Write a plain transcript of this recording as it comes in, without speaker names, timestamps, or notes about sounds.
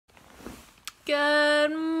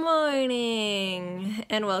Good morning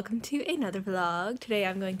and welcome to another vlog. Today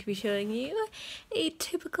I'm going to be showing you a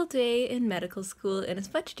typical day in medical school in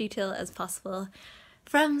as much detail as possible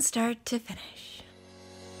from start to finish.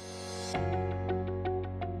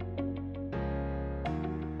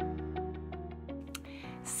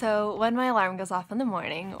 So when my alarm goes off in the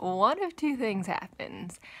morning, one of two things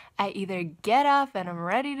happens. I either get up and I'm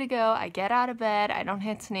ready to go, I get out of bed, I don't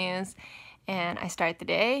hit snooze, and I start the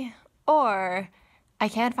day, or I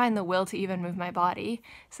can't find the will to even move my body,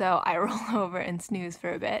 so I roll over and snooze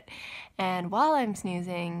for a bit. And while I'm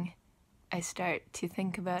snoozing, I start to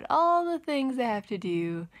think about all the things I have to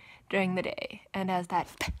do during the day. And as that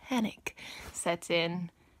panic sets in,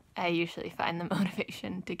 I usually find the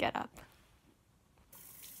motivation to get up.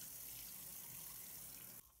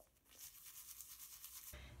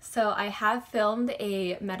 So I have filmed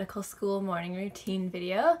a medical school morning routine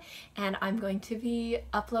video and I'm going to be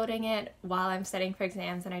uploading it while I'm studying for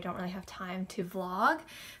exams and I don't really have time to vlog.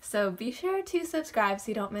 So be sure to subscribe so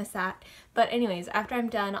you don't miss that. But anyways, after I'm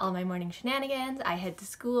done all my morning shenanigans, I head to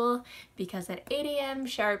school because at 8 a.m.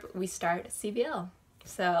 sharp we start CBL.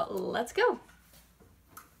 So let's go.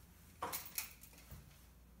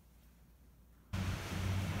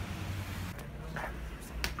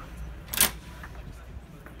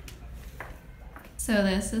 So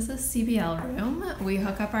this is a CBL room. We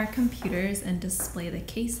hook up our computers and display the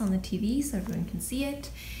case on the TV so everyone can see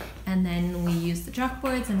it. And then we use the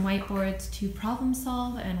chalkboards and whiteboards to problem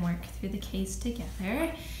solve and work through the case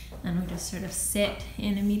together. And we just sort of sit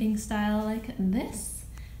in a meeting style like this.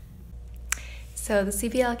 So the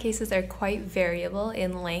CBL cases are quite variable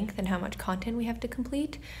in length and how much content we have to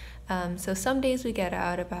complete. So some days we get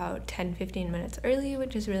out about 10-15 minutes early,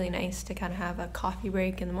 which is really nice to kind of have a coffee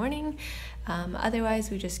break in the morning. Otherwise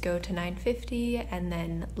we just go to 9:50 and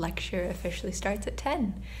then lecture officially starts at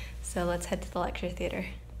 10. So let's head to the lecture theater.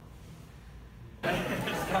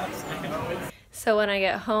 So when I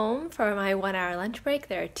get home for my 1 hour lunch break,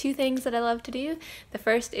 there are two things that I love to do. The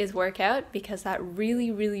first is work out because that really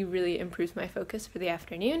improves my focus for the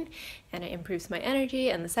afternoon and it improves my energy.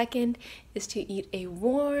 And the second is to eat a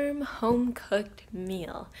warm, home-cooked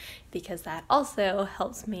meal because that also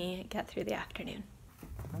helps me get through the afternoon.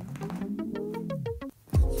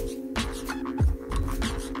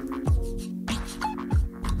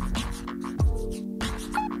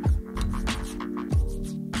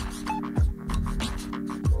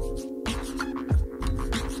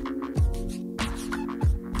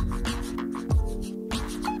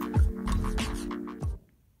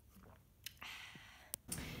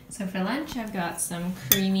 So for lunch, I've got some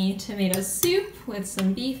creamy tomato soup with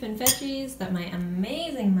some beef and veggies that my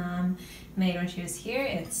amazing mom made when she was here.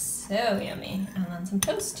 It's so yummy. And then some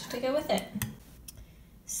toast to go with it.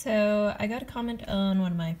 So I got a comment on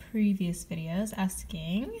one of my previous videos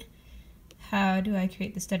asking, how do I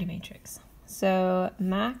create the study matrix? So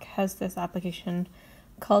Mac has this application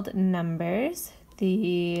called Numbers.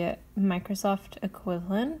 The Microsoft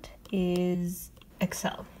equivalent is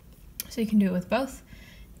Excel. So you can do it with both.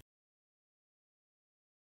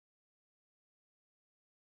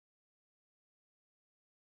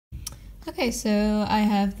 Okay, so I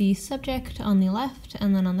have the subject on the left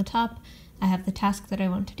and then on the top I have the task that I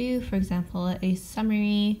want to do, for example, a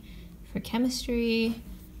summary for chemistry.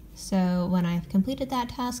 So when I've completed that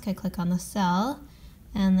task, I click on the cell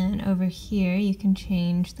and then over here you can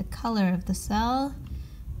change the color of the cell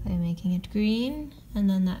by making it green and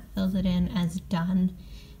then that fills it in as done.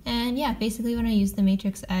 And yeah, basically when I use the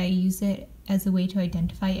matrix, I use it as a way to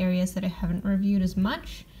identify areas that I haven't reviewed as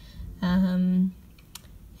much.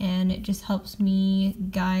 And it just helps me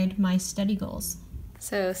guide my study goals.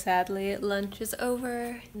 So sadly, lunch is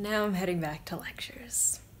over. Now I'm heading back to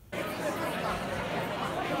lectures.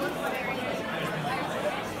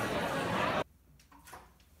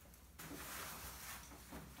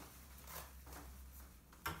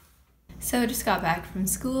 So I just got back from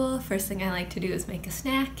school. First thing I like to do is make a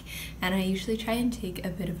snack, and I usually try and take a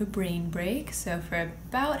bit of a brain break. So for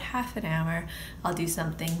about half an hour, I'll do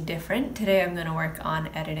something different. Today I'm gonna work on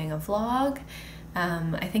editing a vlog.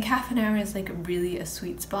 I think half an hour is like really a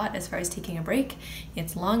sweet spot as far as taking a break.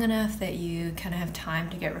 It's long enough that you kind of have time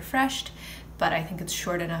to get refreshed, but I think it's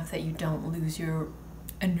short enough that you don't lose your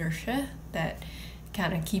inertia that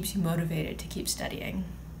kind of keeps you motivated to keep studying.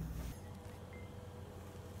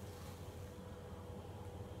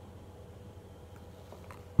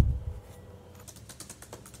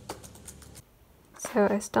 So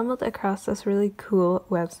I stumbled across this really cool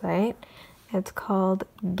website. It's called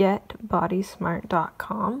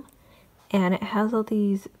getbodysmart.com and it has all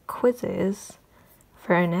these quizzes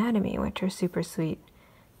for anatomy, which are super sweet.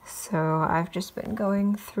 So I've just been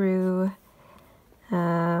going through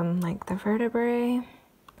like the vertebrae.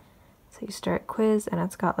 So you start quiz and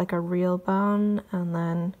it's got like a real bone and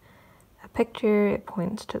then a picture, it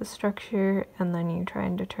points to the structure, and then you try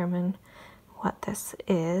and determine what this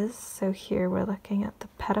is. So here we're looking at the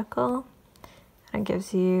pedicle, and it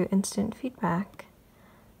gives you instant feedback.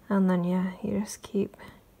 And then yeah, you just keep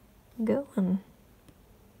going.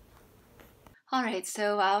 Alright,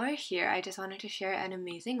 so while we're here, I just wanted to share an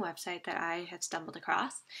amazing website that I have stumbled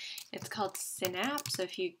across. It's called Synapse, so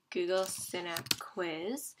if you Google Synapse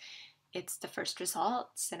quiz, it's the first result,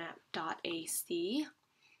 synapse.ac.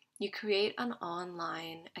 You create an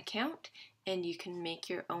online account and you can make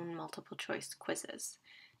your own multiple choice quizzes.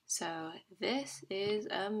 So this is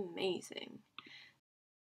amazing.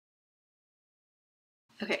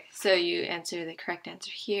 Okay, so you answer the correct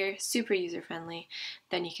answer here, super user friendly.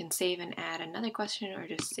 Then you can save and add another question or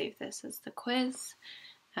just save this as the quiz.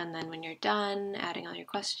 And then when you're done adding all your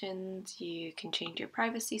questions, you can change your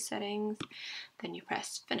privacy settings. Then you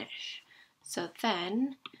press finish. So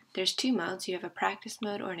then there's two modes. You have a practice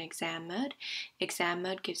mode or an exam mode. Exam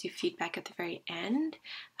mode gives you feedback at the very end.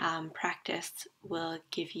 Practice will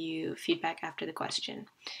give you feedback after the question.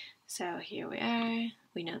 So here we are.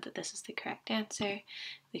 We know that this is the correct answer.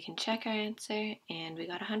 We can check our answer and we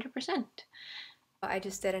got 100%. I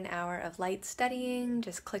just did an hour of light studying,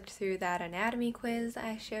 just clicked through that anatomy quiz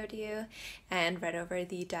I showed you and read over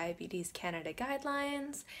the Diabetes Canada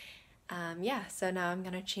guidelines. Yeah, so now I'm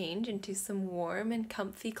gonna change into some warm and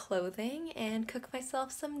comfy clothing and cook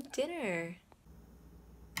myself some dinner.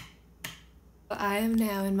 I am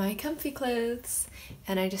now in my comfy clothes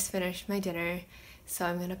and I just finished my dinner. So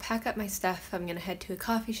I'm gonna pack up my stuff, I'm gonna head to a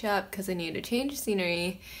coffee shop because I need to change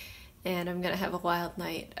scenery, and I'm gonna have a wild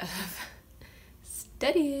night of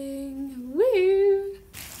studying. Woo!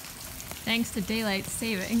 Thanks to daylight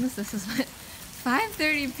savings, this is what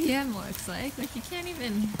 5:30 p.m. looks like. Like you can't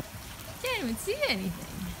even see anything.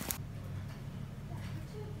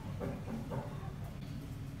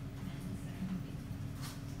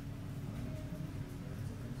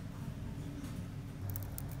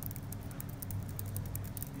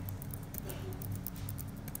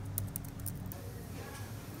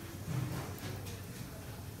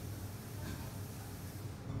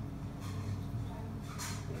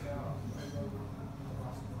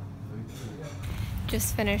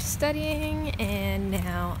 Just finished studying and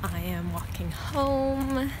now I am walking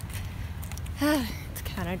home. It's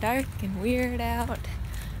kind of dark and weird out,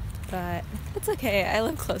 but it's okay. I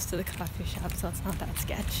live close to the coffee shop, so it's not that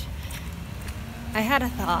sketch. I had a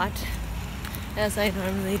thought, as I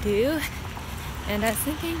normally do, and I was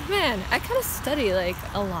thinking, man, I kind of study like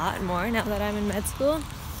a lot more now that I'm in med school,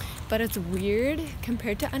 but it's weird.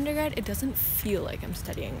 Compared to undergrad, it doesn't feel like I'm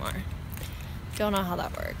studying more. Don't know how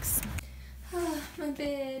that works. My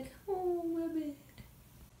bed. Oh, my bed.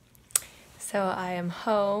 So I am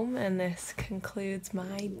home and this concludes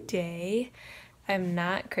my day. I'm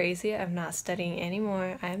not crazy. I'm not studying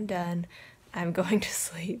anymore. I'm done. I'm going to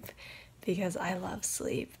sleep because I love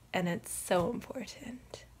sleep and it's so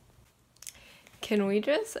important. Can we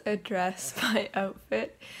just address my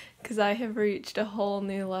outfit? Because I have reached a whole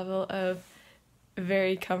new level of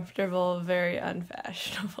very comfortable, very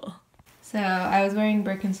unfashionable. So I was wearing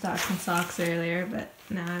Birkenstocks and socks earlier, but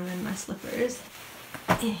now I'm in my slippers.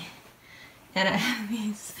 And I have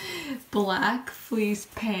these black fleece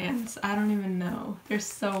pants. I don't even know. They're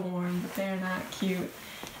so warm, but they're not cute.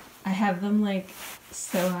 I have them like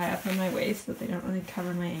so high up on my waist that they don't really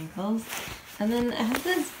cover my ankles. And then I have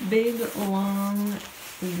this big, long,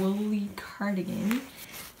 woolly cardigan.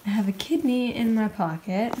 I have a kidney in my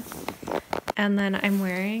pocket. And then I'm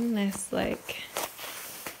wearing this like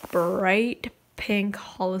bright pink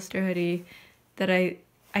Hollister hoodie that I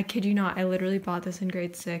kid you not, I literally bought this in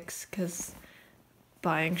grade 6 because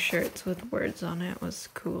buying shirts with words on it was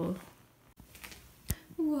cool.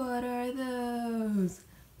 What are those?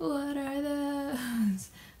 What are those?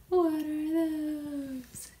 What are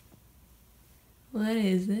those? What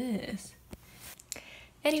is this?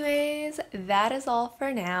 Anyways, that is all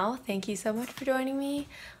for now. Thank you so much for joining me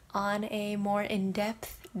on a more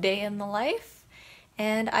in-depth day in the life,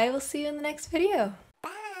 and I will see you in the next video.